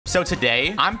So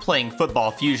today, I'm playing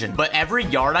Football Fusion, but every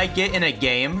yard I get in a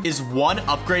game is one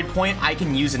upgrade point I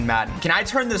can use in Madden. Can I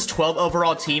turn this 12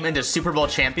 overall team into Super Bowl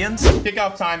champions?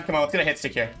 Kickoff time. Come on, let's get a hit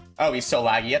stick here. Oh, he's so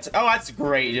laggy. That's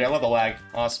great, dude. I love the lag.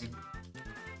 Awesome.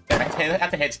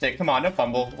 At the hit stick. Come on, no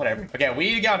fumble. Whatever. Okay, we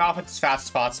need to get on offense as fast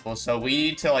as possible. So we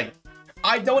need to, like...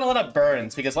 I don't want to let up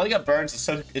burns, because letting up burns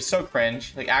is so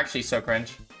cringe. Like, actually so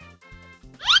cringe.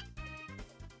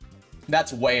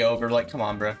 That's way over. Like, come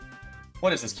on, bro.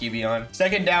 What is this QB on?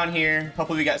 Second down here.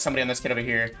 Hopefully we got somebody on this kid over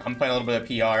here. I'm playing a little bit of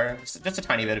PR. Just a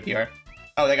tiny bit of PR.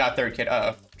 Oh, they got a third kid.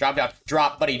 Uh-oh. Drop down.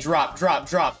 Drop, buddy. Drop.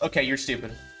 Okay, you're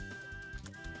stupid.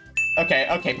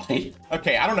 Okay, buddy.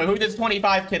 Okay, I don't know who this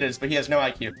 25 kid is, but he has no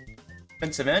IQ.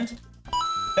 Defensive end?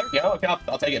 There we go. Okay,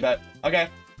 I'll take it, bet. Okay.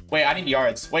 Wait, I need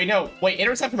yards. Wait, no. Wait,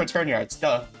 intercept and return yards.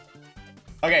 Duh.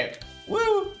 Okay.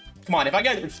 Woo! Come on, if I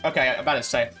get... Okay, I'm about to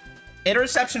say.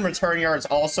 Interception return yards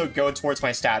also go towards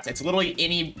my stats. It's literally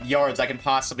any yards I can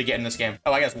possibly get in this game.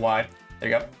 Oh, I guess wide. There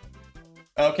you go.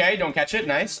 Okay, don't catch it.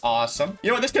 Nice. Awesome. You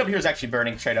know what? This kid over here is actually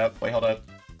burning straight up. Wait, hold up.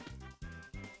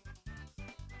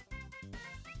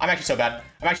 I'm actually so bad.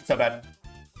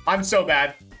 I'm so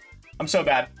bad. I'm so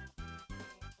bad.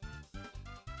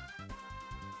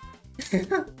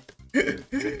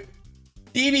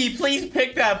 DB, please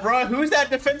pick that, bro. Who's that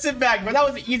defensive back, bro? That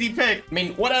was an easy pick. I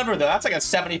mean, whatever, though. That's like a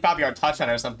 75-yard touchdown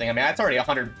or something. I mean, that's already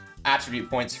 100 attribute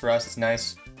points for us. It's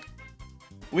nice.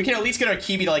 We can at least get our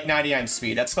QB to like 99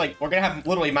 speed. That's like, we're going to have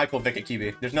literally Michael Vick at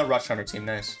QB. There's no rush on our team.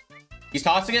 Nice. He's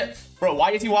tossing it. Bro,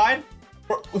 why is he wide?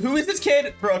 Bro, who is this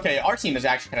kid? Bro, okay, our team is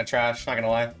actually kind of trash. Not going to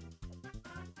lie.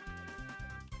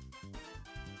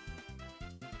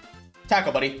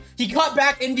 Tackle, buddy. He cut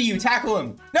back into you. Tackle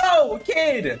him. No,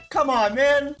 kid. Come on,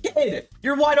 man. Kid,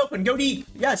 you're wide open. Go deep.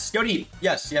 Yes, go deep.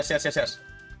 Yes.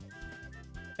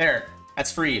 There. That's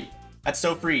free. That's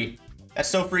so free.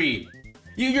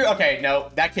 You're okay. No,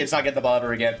 that kid's not getting the ball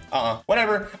ever again.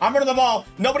 Whatever. I'm running the ball.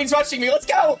 Nobody's rushing me. Let's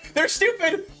go. They're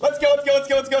stupid. Let's go.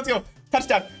 Touchdown.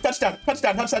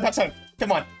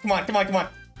 Come on.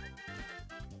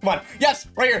 Yes,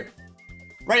 right here.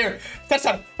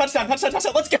 Touchdown.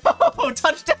 Let's go.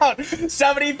 Touchdown.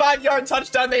 75-yard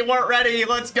touchdown. They weren't ready.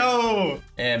 Let's go.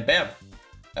 And bam.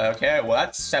 Okay, well,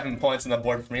 that's 7 points on the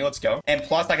board for me. Let's go. And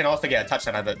plus, I can also get a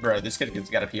touchdown out of it. Bro, this kid's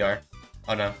got a PR.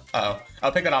 Oh, no. Uh-oh.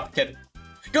 I'll pick that off, kid.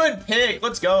 Good pick.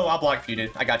 Let's go. I'll block for you,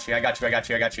 dude. I got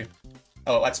you.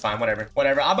 Oh, that's fine. Whatever.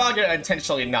 I'm about to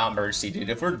intentionally not mercy, dude.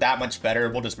 If we're that much better,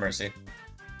 we'll just mercy.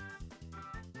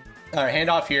 All right, hand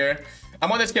off here. I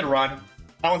want this kid to run.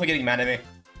 I don't want him getting mad at me.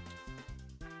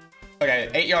 Okay,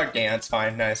 8-yard gain. That's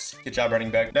fine. Nice. Good job,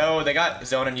 running back. No, they got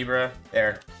zone on you, bro.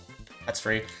 There. That's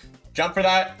free. Jump for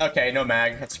that. Okay, no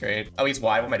mag. That's great. Oh, he's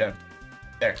wide. What am I doing?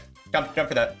 There. Jump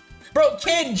for that. Bro,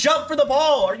 kid, jump for the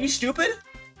ball. Are you stupid?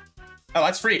 Oh,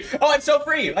 that's free. Oh, it's so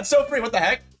free. What the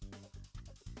heck?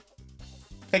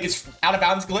 I think it's out of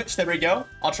bounds glitch. There we go.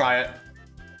 I'll try it.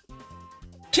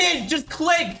 Kid, just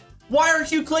click. Why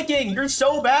aren't you clicking? You're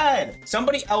so bad.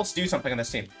 Somebody else do something on this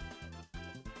team.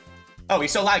 Oh,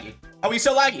 he's so laggy. Oh,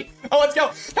 let's go.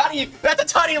 Tutty. That's a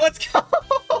tutty. Let's go.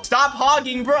 Stop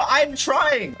hogging, bro. I'm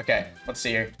trying. Okay, let's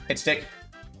see here. Hit stick.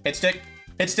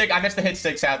 I missed the hit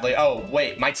stick, sadly. Oh,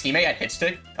 wait. My teammate had hit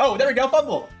stick? Oh, there we go.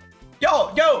 Fumble.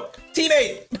 Yo.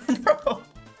 Teammate. Bro.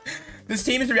 This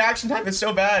team's reaction time is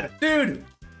so bad. Dude.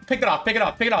 Pick it off.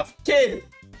 Kid.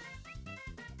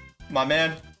 Come on,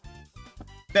 man.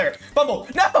 There. Fumble.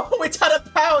 No, it's out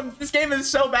of bounds. This game is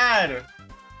so bad.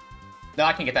 No,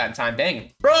 I can't get that in time.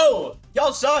 Dang. Bro,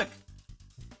 y'all suck.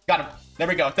 Got him. There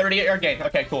we go. 38-yard gain.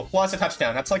 Okay, cool. Plus a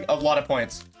touchdown. That's like a lot of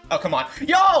points. Oh, come on.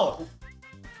 Yo!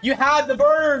 You had the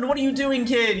burn. What are you doing,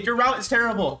 kid? Your route is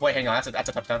terrible. Wait, hang on. That's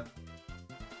a touchdown.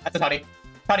 That's a tutty.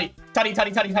 Tutty.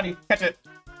 Catch it.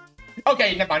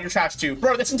 Okay, never mind. You're trash too.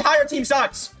 Bro, this entire team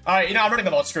sucks. All right, you know, I'm running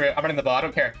the ball. Screw it. I'm running the ball. I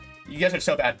don't care. You guys are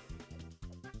so bad.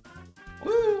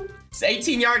 Woo. It's an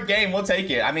 18-yard game. We'll take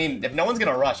it. I mean, if no one's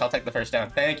going to rush, I'll take the first down.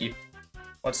 Thank you.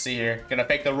 Let's see here. Gonna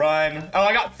fake the run. Oh,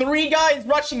 I got 3 guys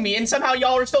rushing me, and somehow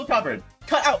y'all are still covered.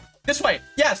 Cut out. This way.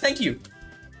 Yes, thank you.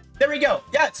 There we go.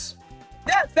 Yes,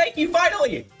 thank you,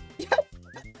 finally. Yes.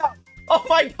 Oh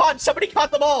my god, somebody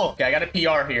caught the ball. Okay, I got a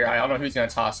PR here. I don't know who's gonna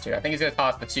toss to. I think he's gonna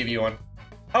toss the 2v1.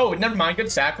 Oh, never mind.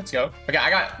 Good sack. Let's go. Okay, I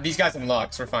got these guys in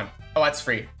locks. We're fine. Oh, that's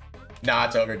free. Nah,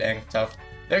 it's over. Dang, tough.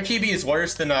 Their QB is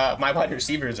worse than my wide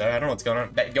receivers. I don't know what's going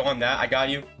on. Go on that. I got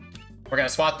you. We're gonna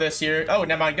swap this here. Oh,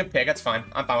 never mind. Good pick. That's fine.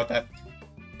 I'm fine with that.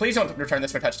 Please don't return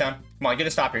this for a touchdown. Come on, get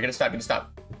a stop here. Get a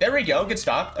stop. There we go. Good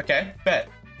stop. Okay, bet.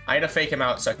 I need to fake him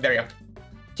out. So there you go.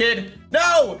 Kid.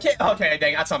 No! Kid. Okay,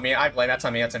 dang. That's on me. I blame. That's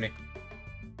on me. That's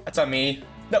on me.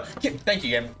 No, kid, thank you,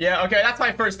 game. Yeah, okay, that's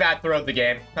my first bad throw of the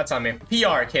game. That's on me.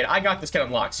 PR, kid, I got this kid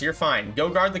unlocked, so you're fine. Go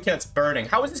guard the kid that's burning.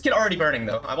 How is this kid already burning,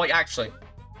 though? I'm like, actually.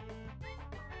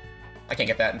 I can't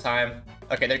get that in time.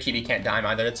 Okay, their QB can't dime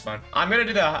either. It's fine. I'm gonna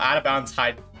do the out-of-bounds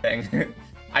hide thing.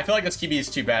 I feel like this QB is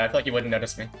too bad. I feel like he wouldn't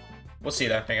notice me. We'll see,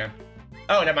 though. Hang on.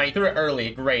 Oh, never mind. He threw it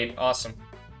early. Great. Awesome.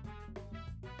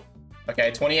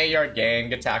 Okay, 28-yard gain.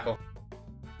 Good tackle.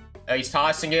 Oh, he's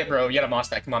tossing it, bro. You gotta moss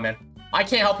that. Come on, man. I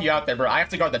can't help you out there, bro. I have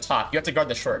to guard the top. You have to guard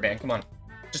the short, man. Come on.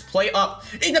 Just play up.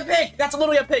 It's a pick. That's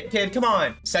literally a pick, kid. Come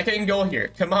on. Second and goal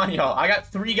here. Come on, y'all. I got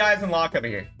 3 guys in lock over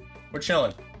here. We're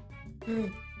chilling.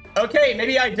 Okay,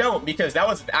 maybe I don't, because that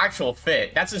was an actual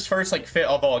fit. That's his first, like, fit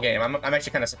of all game. I'm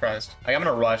actually kind of surprised. Like, I'm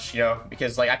gonna rush, you know,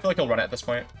 because, like, I feel like he'll run it at this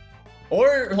point.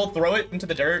 Or he'll throw it into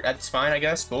the dirt. That's fine, I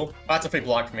guess. Cool. Oh, that's a free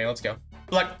block for me. Let's go.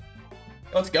 Block.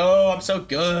 Let's go. I'm so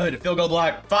good. Field goal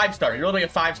block. 5-star. You're literally a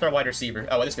 5-star wide receiver.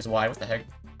 Oh, wait, this guy's wide. What the heck?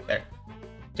 There.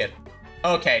 Kid.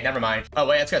 Okay, never mind. Oh,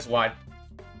 wait, this guy's wide.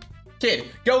 Kid,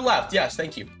 go left. Yes,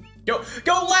 thank you. Go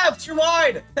left. You're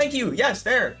wide. Thank you. Yes,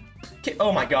 there. Kid.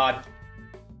 Oh, my God.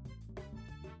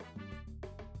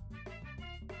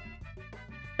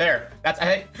 There. That's,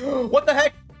 I think. What the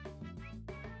heck?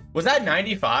 Was that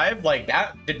 95? Like,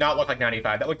 that did not look like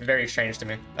 95. That looked very strange to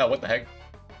me. Oh, what the heck?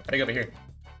 How'd I go over here?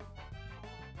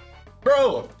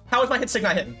 Bro, how is my hit stick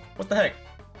not hitting? What the heck?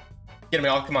 Get me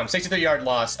all. Come on. 63-yard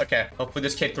loss. Okay. Hopefully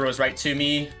this kid throws right to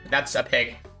me. That's a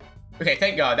pick. Okay,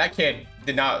 thank God. That kid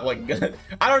did not look good.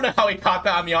 I don't know how he caught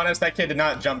that, I'll be honest. That kid did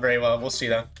not jump very well. We'll see,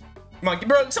 though. Come on,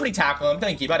 bro. Somebody tackle him.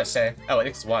 Thank you. About to say. Oh, I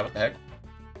think it's wide. What the heck?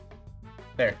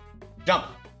 There. Jump.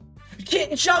 You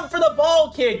can't jump for the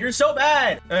ball, kid. You're so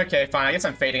bad. Okay, fine. I guess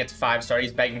I'm fading it to 5-star.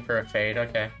 He's begging for a fade.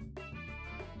 Okay.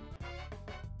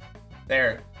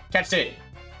 There. Catch it.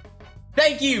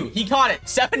 Thank you. He caught it.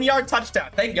 7-yard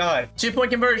touchdown. Thank God. 2-point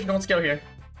conversion. Let's go here.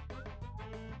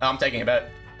 Oh, I'm taking a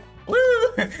bet. Woo!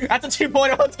 That's a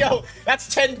 2-pointer. Let's go.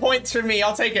 That's 10 points for me.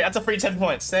 I'll take it. That's a free 10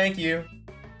 points. Thank you.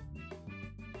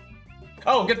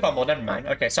 Oh, good fumble. Never mind.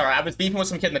 Okay, sorry. I was beefing with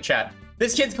some kid in the chat.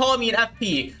 This kid's calling me an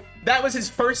FP. That was his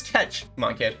first catch. Come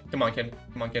on, kid. Come on, kid.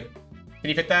 Come on, kid. Can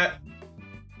you fit that?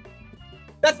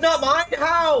 That's not mine?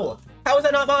 How? How is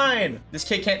that not mine? This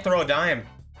kid can't throw a dime.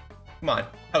 Come on.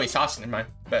 Oh, he's tossing. Never mind.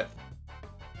 Bet.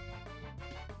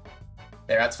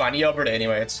 There, that's fine. He overed it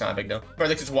anyway. It's not a big deal. Bro,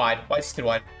 this is wide. Why is this kid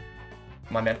wide?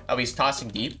 Come on, man. Oh, he's tossing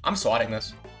deep. I'm swatting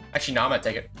this. Actually, no, I'm gonna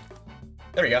take it.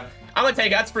 There we go. I'm gonna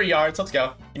take it. That's 3 yards. Let's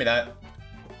go. Give me that.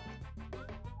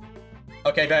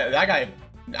 Okay, bet. That guy,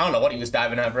 I don't know what he was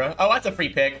diving at, bro. Oh, that's a free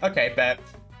pick. Okay, bet.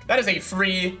 That is a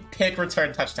free pick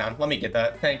return touchdown. Let me get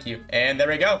that. Thank you. And there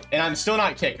we go. And I'm still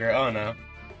not kicker. Oh, no.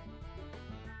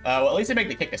 Well, at least they make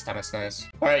the kick this time. That's nice.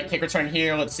 All right, kick return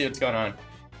here. Let's see what's going on.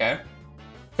 Okay.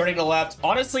 Turning to the left.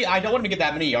 Honestly, I don't want to get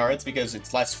that many yards because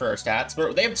it's less for our stats.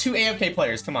 But they have 2 AFK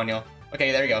players. Come on, y'all.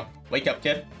 Okay, there you go. Wake up,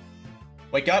 kid.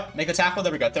 Wake up. Make the tackle.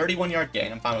 There we go. 31-yard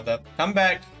gain. I'm fine with that. Come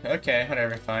back. Okay,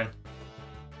 whatever. Fine.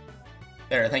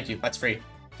 There, thank you. That's free.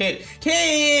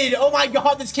 Kid! Oh my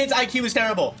God, this kid's IQ is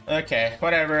terrible. Okay,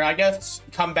 whatever. I guess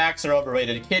comebacks are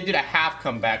overrated. Kid did a half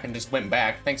comeback and just went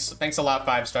back. Thanks a lot,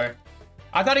 5-star.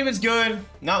 I thought he was good.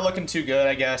 Not looking too good,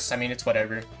 I guess. I mean, it's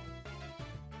whatever.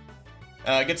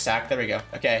 Good sack. There we go.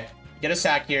 Okay, get a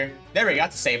sack here. There we go.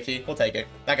 That's a safety. We'll take it.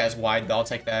 That guy's wide, though. I'll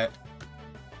take that.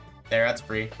 There, that's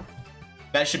free.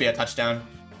 That should be a touchdown.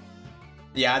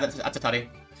 Yeah, that's a tutty.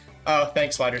 Oh,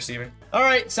 thanks, wide receiver. All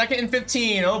right, 2nd and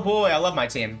 15. Oh boy, I love my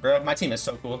team, bro. My team is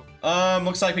so cool.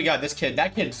 Looks like we got this kid.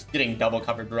 That kid's getting double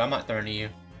covered, bro. I'm not throwing to you.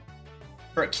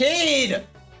 For a kid!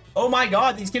 Oh my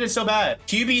God, these kids are so bad.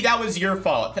 QB, that was your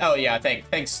fault. Oh yeah,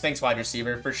 thanks, wide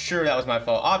receiver. For sure, that was my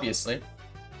fault, obviously.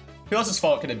 Who else's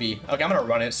fault could it be? Okay, I'm gonna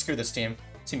run it. Screw this team.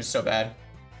 This team is so bad.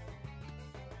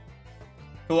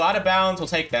 Cool, out of bounds. We'll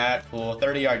take that. Cool,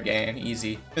 30-yard gain.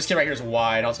 Easy. This kid right here is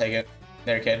wide. I'll take it.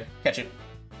 There, kid. Catch it.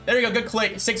 There we go. Good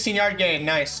click. 16-yard gain.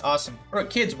 Nice. Awesome. Bro,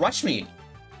 kids, rush me.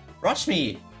 Rush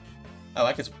me. Oh,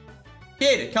 that kid's...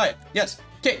 Kid, cut. Yes.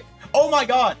 Kick. Oh my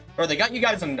God. Bro, they got you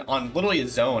guys on literally a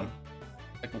zone.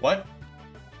 Like, what?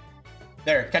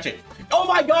 There. Catch it. Oh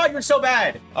my God, you're so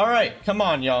bad. All right. Come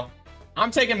on, y'all. I'm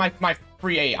taking my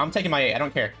free 8. I'm taking my 8. I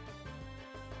don't care.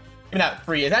 Give me that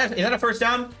free. Is that a first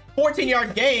down?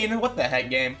 14-yard gain. What the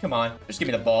heck, game? Come on. Just give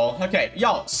me the ball. Okay.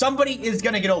 Y'all, somebody is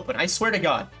going to get open. I swear to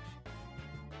God.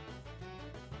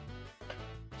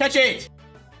 Catch it!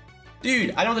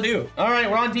 Dude, I know what to do. All right,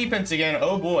 we're on defense again.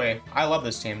 Oh boy. I love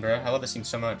this team, bro. I love this team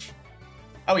so much.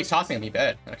 Oh, he's tossing at me.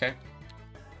 Bet. Okay.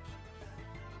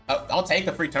 I'll take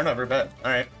the free turnover, bet. All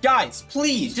right. Guys,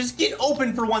 please, just get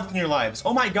open for once in your lives.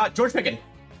 Oh my God. George Pickens.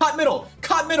 Cut middle.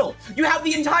 Cut middle. You have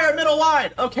the entire middle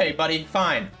line. Okay, buddy.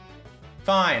 Fine.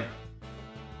 Fine.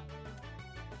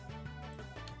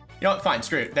 You know what? Fine.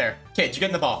 Screw it. There. Kids, you get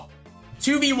in the ball.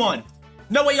 2v1.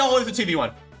 No way y'all lose a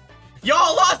 2v1.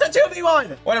 Y'all lost a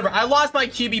 2v1. Whatever. I lost my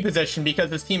QB position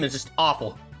because this team is just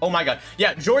awful. Oh my god.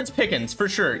 Yeah, George Pickens, for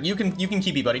sure. You can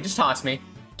QB, buddy. Just toss me.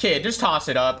 Kid, just toss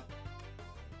it up.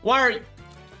 Why are you...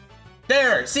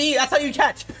 There. See? That's how you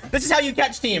catch. This is how you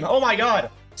catch, team. Oh my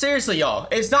god. Seriously, y'all.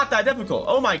 It's not that difficult.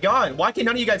 Oh my god. Why can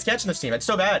none of you guys catch in this team? It's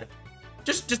so bad.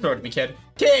 Just throw it to me, kid.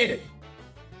 Kid!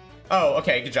 Oh,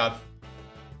 okay. Good job.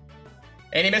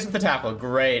 And he missed with the tackle.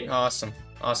 Great. Awesome.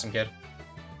 Awesome, kid.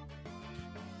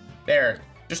 There.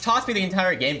 Just toss me the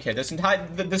entire game, kid. This entire...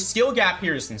 The skill gap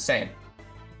here is insane.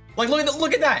 Like,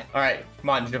 look at that. All right. Come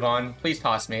on, Javon. Please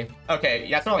toss me. Okay.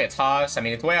 Yeah, it's not only a toss. I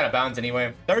mean, it's way out of bounds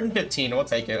anyway. 3rd and 15. We'll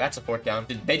take it. That's a 4th down.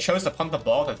 They chose to pump the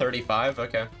ball to 35.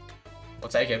 Okay. We'll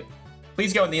take it.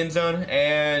 Please go in the end zone.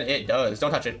 And it does.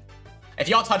 Don't touch it. If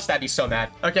y'all touch that, I'd be so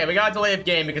mad. Okay, we got a delay of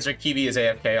game because our QB is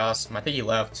AFK. Awesome. I think he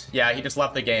left. Yeah, he just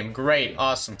left the game. Great.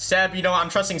 Awesome. Seb, you know what? I'm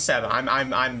trusting Seb.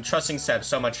 I'm trusting Seb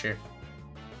so much here.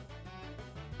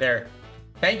 There.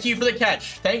 Thank you for the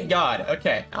catch. Thank God.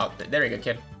 Okay. Oh, there we go,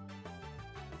 kid.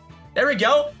 There we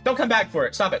go. Don't come back for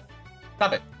it. Stop it.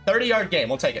 Stop it. 30-yard game.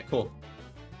 We'll take it. Cool.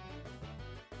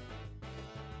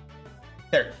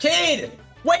 There. Kid!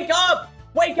 Wake up!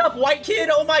 Wake up, white kid!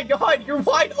 Oh my god, you're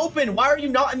wide open! Why are you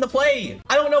not in the play?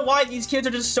 I don't know why these kids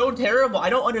are just so terrible. I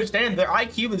don't understand. Their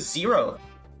IQ is 0.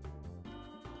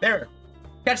 There.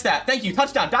 Catch that. Thank you.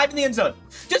 Touchdown. Dive in the end zone.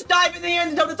 Just dive in the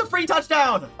end zone. It's a free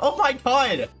touchdown. Oh my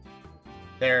god.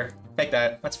 There. Take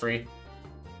that. That's free.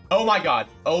 Oh my god.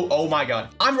 Oh my god.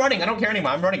 I'm running. I don't care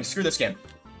anymore. I'm running. Screw this game.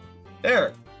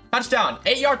 There. Touchdown.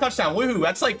 8-yard touchdown. Woohoo.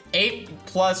 That's like 8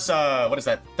 plus, what is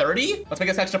that? 30? Let's make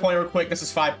this extra point real quick. This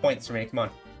is 5 points for me. Come on.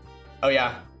 Oh,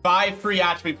 yeah. 5 free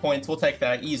attribute points. We'll take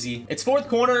that. Easy. It's 4th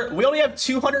quarter. We only have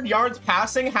 200 yards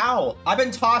passing. How? I've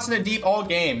been tossing it deep all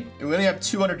game. We only have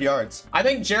 200 yards. I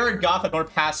think Jared Goff had more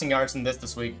passing yards than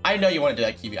this week. I know you want to do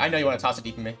that, QB. I know you want to toss it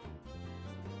deep in me.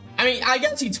 I mean, I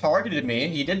guess he targeted me.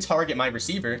 He did target my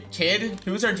receiver. Kid,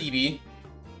 who's our DB?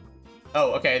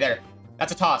 Oh, okay. There.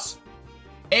 That's a toss.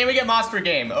 And we get Moss per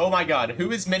game. Oh my god.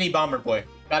 Who is Mini Bomber Boy?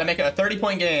 Gotta make it a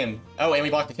 30-point game. Oh, and we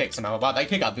blocked the kick somehow. Wow, that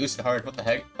kick got boosted hard. What the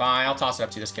heck? Fine, I'll toss it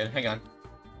up to this kid. Hang on.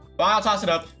 Fine, I'll toss it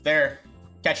up. There.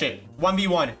 Catch it.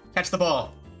 1v1. Catch the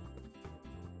ball.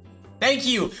 Thank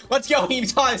you. Let's go. He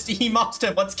tossed. He mossed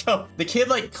him. Let's go. The kid,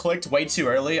 like, clicked way too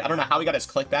early. I don't know how he got his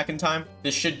click back in time.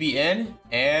 This should be in.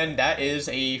 And that is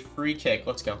a free kick.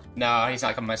 Let's go. No, he's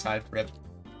not coming my side. Rip.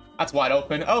 That's wide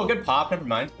open. Oh, good pop. Never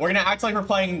mind. We're going to act like we're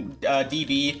playing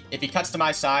DB. If he cuts to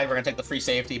my side, we're going to take the free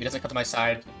safety. If he doesn't cut to my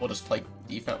side, we'll just play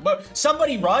defense. But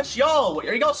somebody rush. Y'all,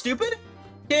 are y'all stupid?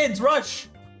 Kids, rush.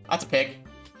 That's a pick.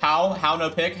 How? How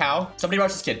no pick? How? Somebody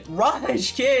rush this kid.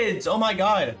 Rush, kids. Oh, my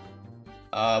God.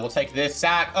 We'll take this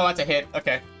sack. Oh, that's a hit.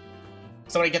 Okay.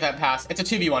 Somebody get that pass. It's a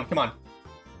 2v1. Come on.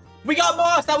 We got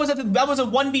Moss. That was a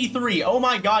 1v3. Oh,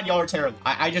 my God. Y'all are terrible.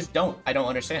 I just don't. I don't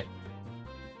understand.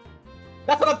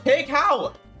 That's not a pick?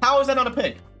 How? How is that not a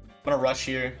pick? I'm gonna rush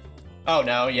here. Oh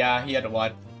no, yeah, he had a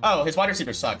wide. Oh, his wide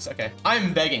receiver sucks. Okay.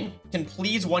 I'm begging. Can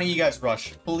please one of you guys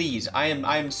rush? Please. I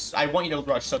want you to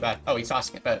rush so bad. Oh, he's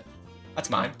tossing it, but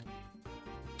that's mine.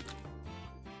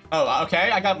 Oh, okay.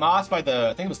 I got mossed by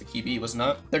I think it was the QB, wasn't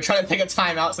it? They're trying to take a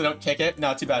timeout so they don't kick it.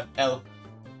 No, too bad. L.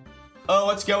 Oh,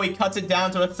 let's go. He cuts it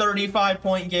down to a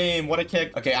 35-point game. What a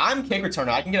kick. Okay, I'm kick returner.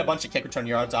 I can get a bunch of kick return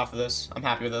yards off of this. I'm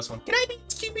happy with this one. Can I be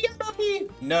QB? I'm not me.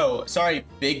 No, sorry,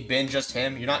 Big Ben, just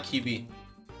him. You're not QB.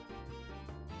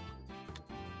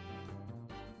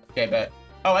 Okay, bet.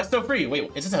 Oh, that's still free.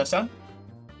 Wait, is this a touchdown?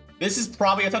 This is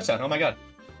probably a touchdown. Oh my god.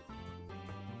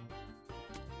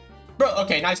 Bro,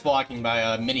 okay, nice blocking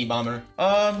by Mini Bomber.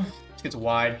 This gets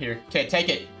wide here. Okay, take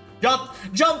it.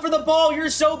 Jump for the ball.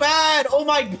 You're so bad. Oh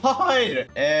my god.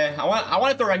 I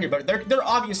want to throw right here, but they're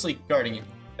obviously guarding you.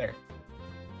 There.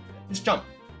 Just jump.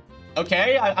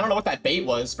 Okay, I don't know what that bait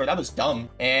was, but that was dumb.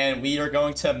 And we are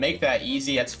going to make that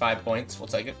easy. That's 5 points. We'll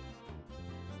take it.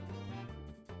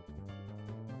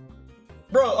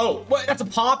 Bro, oh, what? That's a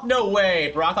pop? No way.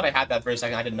 Bro, I thought I had that for a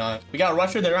second. I did not. We got a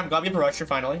rusher there. I'm glad we have a rusher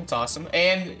finally. It's awesome.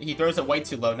 And he throws it way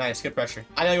too low. Nice. Good pressure.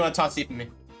 I know you want to toss deep in me.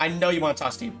 I know you want to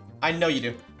toss deep. I know you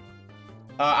do.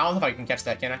 I don't know if I can catch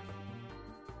that, can I?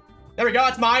 There we go.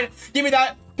 That's mine. Give me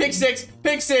that. Pick six.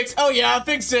 Pick six. Oh, yeah.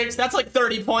 Pick six. That's like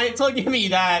 30 points. Oh, give me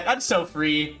that. That's so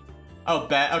free. Oh,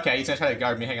 bet. Okay, he's going to try to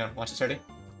guard me. Hang on. Watch this, ready?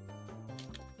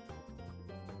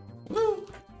 Woo.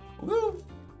 Woo.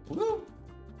 Woo.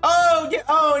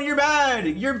 Oh, you're bad.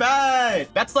 You're bad.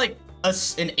 That's like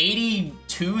an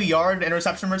 82-yard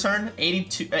interception return.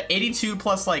 82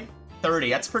 plus like 30.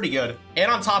 That's pretty good.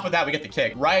 And on top of that, we get the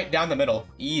kick right down the middle.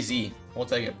 Easy. We'll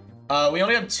take it. We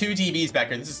only have 2 DBs back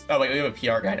here. This is, oh wait, we have a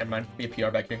PR guy. Never mind. We have a PR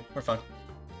back here. We're fine.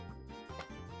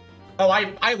 Oh,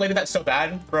 I landed that so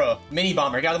bad. Bro, mini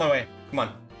bomber, get out of my way. Come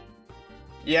on.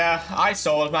 Yeah, I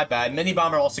sold. My bad. Mini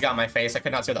bomber also got in my face. I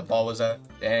could not see where that ball was at.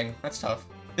 Dang, that's tough.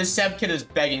 This Seb kid is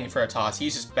begging for a toss.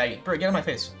 He's just begging. Bro, get out of my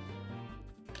face.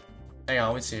 Hang on,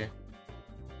 let me see.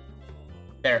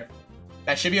 There.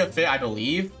 That should be a fit, I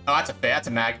believe. Oh, that's a fit. That's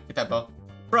a mag. Get that ball.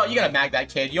 Bro, you gotta mag that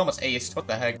kid. You almost aced. What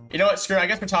the heck? You know what? Screw it. I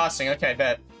guess we're tossing. Okay,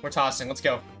 bet. We're tossing. Let's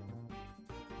go.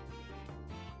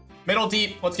 Middle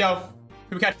deep. Let's go.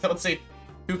 Who catches it? Let's see.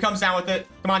 Who comes down with it?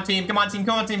 Come on, team. Come on, team.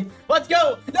 Come on, team. Let's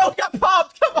go. No, it got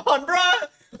popped. Come on, bruh.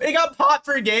 It got popped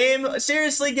for a game.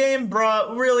 Seriously, game,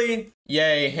 bruh. Really?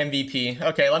 Yay, MVP.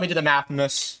 Okay, let me do the math on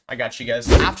this. I got you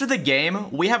guys. After the game,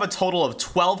 we have a total of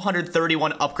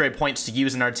 1,231 upgrade points to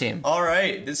use in our team. All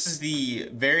right, this is the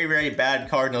very, very bad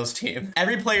Cardinals team.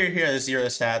 Every player here has 0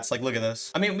 stats. Like, look at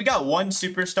this. I mean, we got 1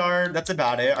 superstar. That's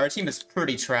about it. Our team is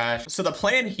pretty trash. So the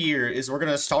plan here is we're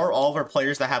gonna start all of our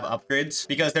players that have upgrades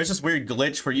because there's this weird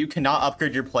glitch where you cannot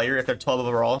upgrade your player if they're 12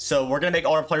 overall. So we're gonna make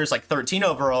all our players like 13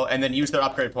 overall and then use their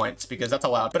upgrade points because that's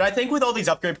allowed. But I think with all these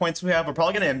upgrade points we have, we're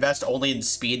probably gonna invest only in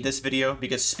speed this video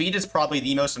because speed is probably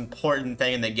the most important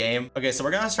thing in the game. Okay, so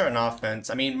we're gonna start an offense.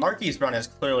 I mean, Marquise Brown is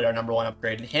clearly our #1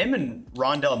 upgrade. Him and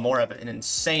Rondell Moore have an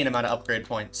insane amount of upgrade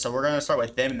points. So we're gonna start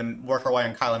with them and then work our way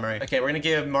on Kyler Murray. Okay, we're gonna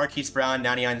give Marquise Brown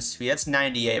 99 speed. That's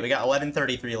 98. We got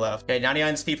 1133 left. Okay,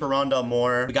 99 speed for Rondell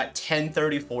Moore. We got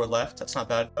 1034 left. That's not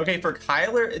bad. Okay, for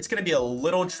Kyler, it's gonna be a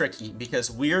little tricky because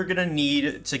we're gonna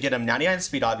need to get him 99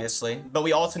 speed, obviously, but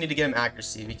we also need to get him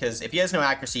accuracy because if he has no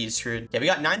accuracy, he's screwed. Okay, we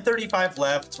got 935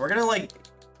 left. So we're gonna like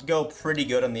go pretty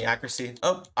good on the accuracy.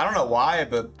 Oh, I don't know why,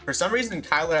 but for some reason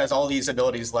Kyler has all these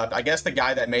abilities left. I guess the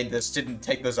guy that made this didn't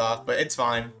take those off, but it's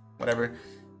fine. Whatever.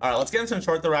 All right, let's get him some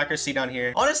short throw accuracy down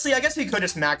here. Honestly, I guess we could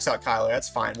just max out Kyler. That's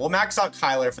fine. We'll max out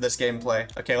Kyler for this gameplay.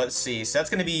 Okay, let's see. So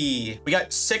that's gonna be, we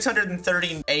got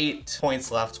 638 points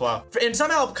left. Wow. And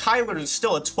somehow Kyler is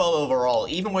still a 12 overall,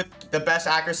 even with the best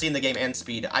accuracy in the game and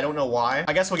speed. I don't know why.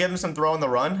 I guess we'll give him some throw on the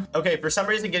run. Okay, for some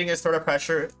reason, getting his throw to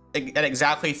pressure at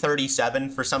exactly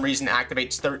 37, for some reason,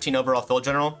 activates 13 overall field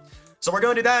general. So we're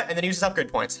going to do that and then use his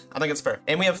upgrade points. I think it's fair.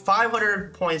 And we have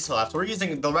 500 points left. We're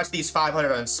using the rest of these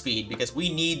 500 on speed because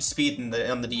we need speed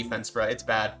on the defense, bro. It's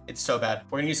bad. It's so bad.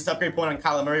 We're going to use this upgrade point on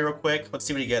Kyler Murray real quick. Let's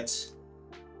see what he gets.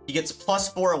 He gets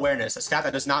 +4 awareness, a stat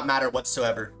that does not matter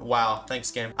whatsoever. Wow,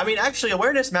 thanks, game. I mean, actually,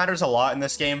 awareness matters a lot in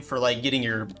this game for, like, getting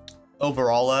your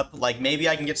overall up. Like, maybe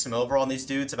I can get some overall on these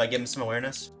dudes if I give them some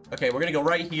awareness. Okay, we're gonna go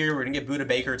right here. We're gonna get Buda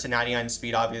Baker to 99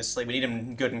 speed, obviously. We need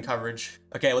him good in coverage.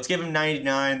 Okay, let's give him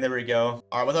 99. There we go.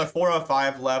 All right, with our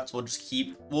 405 left,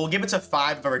 we'll give it to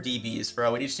 5 of our DBs,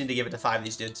 bro. We just need to give it to 5 of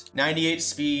these dudes. 98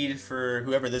 speed for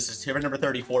whoever this is, whoever number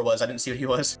 34 was. I didn't see what he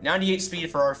was. 98 speed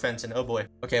for our Fenton. Oh boy.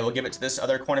 Okay, we'll give it to this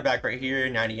other cornerback right here.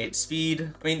 98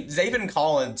 speed. I mean, Zaven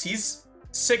Collins, he's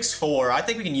 6'4". I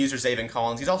think we can use our Zaven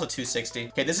Collins. He's also 260.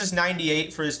 Okay, this is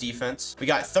 98 for his defense. We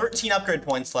got 13 upgrade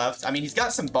points left. I mean, he's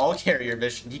got some ball carrier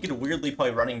vision. He could weirdly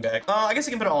play running back. I guess I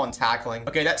can put it all in tackling.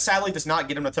 Okay, that sadly does not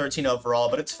get him to 13 overall,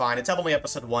 but it's fine. It's only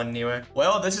episode 1 anyway.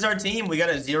 Well, this is our team. We got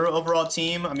a 0 overall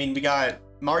team. I mean, we got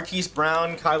Marquise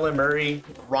Brown, Kyler Murray,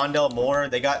 Rondell Moore.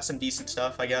 They got some decent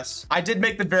stuff, I guess. I did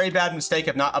make the very bad mistake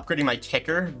of not upgrading my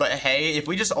kicker, but hey, if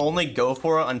we just only go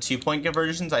for it on 2-point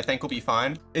conversions, I think we'll be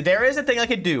fine. There is a thing I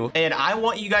could do, and I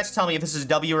want you guys to tell me if this is a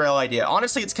W or L idea.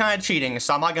 Honestly, it's kind of cheating,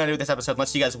 so I'm not gonna do this episode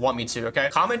unless you guys want me to, okay?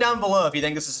 Comment down below if you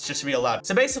think this is just should be allowed.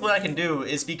 So basically what I can do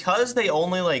is because they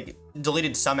only like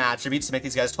deleted some attributes to make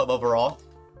these guys 12 overall,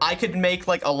 I could make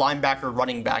like a linebacker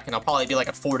running back, and I'll probably be like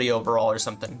a 40 overall or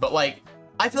something, but like,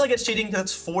 I feel like it's cheating because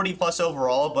it's 40 plus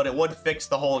overall, but it would fix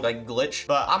the whole like glitch.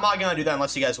 But I'm not gonna do that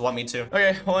unless you guys want me to.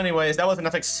 Okay, well anyways, that was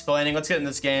enough explaining. Let's get in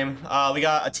this game. We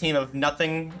got a team of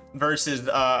nothing versus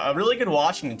a really good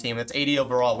Washington team. That's 80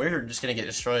 overall. We're just gonna get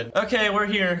destroyed. Okay, we're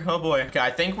here. Oh boy. Okay,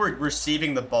 I think we're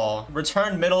receiving the ball.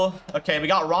 Return middle. Okay, we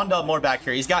got Rondell Moore back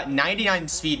here. He's got 99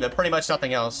 speed, but pretty much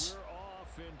nothing else.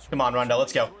 Come on, Rondell,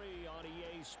 let's go.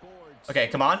 Okay,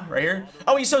 come on, right here.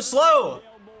 Oh, he's so slow.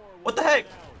 What the heck?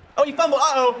 Oh, he fumbled.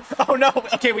 Uh-oh. Oh, no.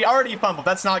 Okay, we already fumbled.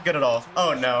 That's not good at all.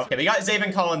 Oh, no. Okay, we got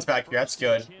Zaven Collins back here. That's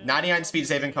good. 99 speed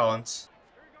Zaven Collins.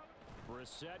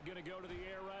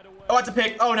 Oh, that's a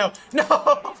pick. Oh, no. No.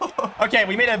 Okay,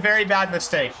 we made a very bad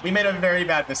mistake. We made a very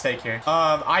bad mistake here.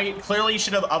 I clearly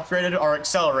should have upgraded our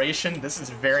acceleration. This is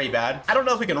very bad. I don't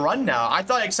know if we can run now. I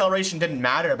thought acceleration didn't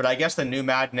matter, but I guess the new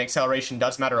Madden acceleration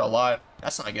does matter a lot.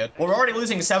 That's not good. Well, we're already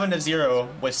losing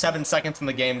 7-0 with 7 seconds in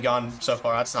the game gone so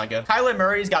far. That's not good. Kyler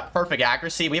Murray's got perfect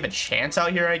accuracy. We have a chance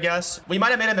out here, I guess. We might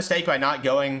have made a mistake by not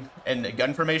going in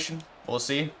gun formation. We'll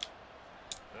see.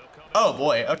 Oh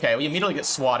boy, okay, we immediately get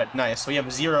swatted. Nice. We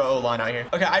have 0 O-line out here.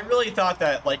 Okay, I really thought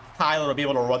that like Kyler would be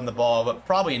able to run the ball, but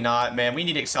probably not, man. We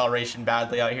need acceleration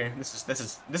badly out here. This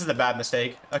is a bad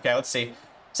mistake. Okay, let's see.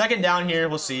 Second down here,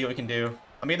 we'll see what we can do.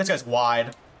 I mean, this guy's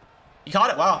wide. He caught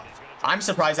it. Wow. I'm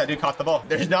surprised that dude caught the ball.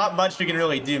 There's not much we can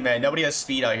really do, man. Nobody has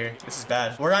speed out here. This is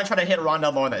bad. We're gonna try to hit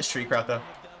Rondell more on that streak route though.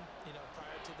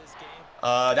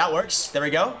 That works. There we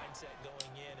go.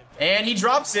 And he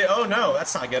drops it. Oh no,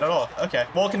 that's not good at all. Okay.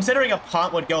 Well, considering a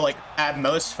punt would go like at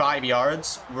most 5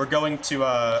 yards, we're going to,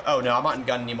 oh no, I'm not in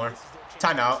gun anymore.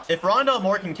 Timeout. If Rondell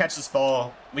Moore can catch this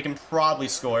ball, we can probably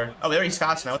score. Oh, there he's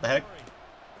fast now. What the heck?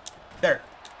 There.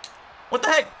 What the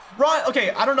heck? Okay,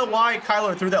 I don't know why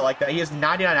Kyler threw that like that. He has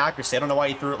 99 accuracy. I don't know why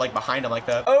he threw it like behind him like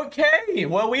that. Okay,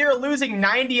 well, we are losing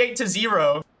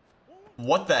 98-0.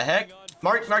 What the heck?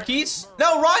 Marquise?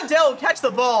 No, Rondell, catch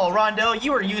the ball. Rondell,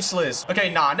 you are useless.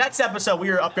 Okay, nah, next episode, we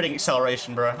are upgrading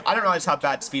acceleration, bro. I don't realize how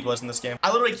bad speed was in this game.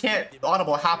 I literally can't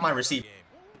audible half my receiver.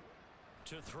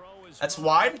 That's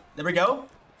wide. There we go.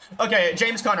 Okay,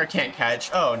 James Conner can't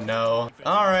catch. Oh, no.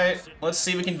 All right, let's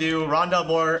see what we can do. Rondell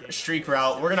Moore, streak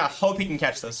route. We're going to hope he can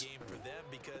catch this.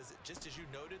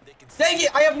 Dang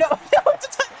it, I have no...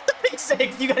 It's a pick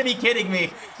six. You gotta be kidding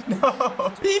me.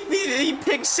 No. He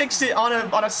pick six it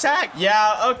on a sack.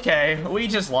 Yeah, okay. We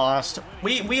just lost.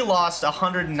 We lost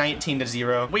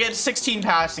 119-0. We had 16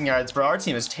 passing yards, bro. Our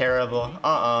team is terrible.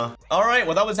 All right,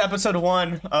 well, that was episode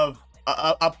 1 of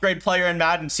upgrade player in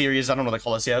Madden series. I don't know what to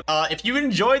call this yet. If you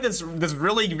enjoyed this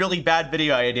really bad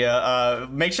video idea,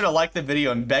 make sure to like the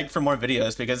video and beg for more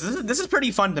videos because this is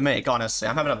pretty fun to make, honestly.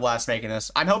 I'm having a blast making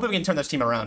this. I'm hoping we can turn this team around.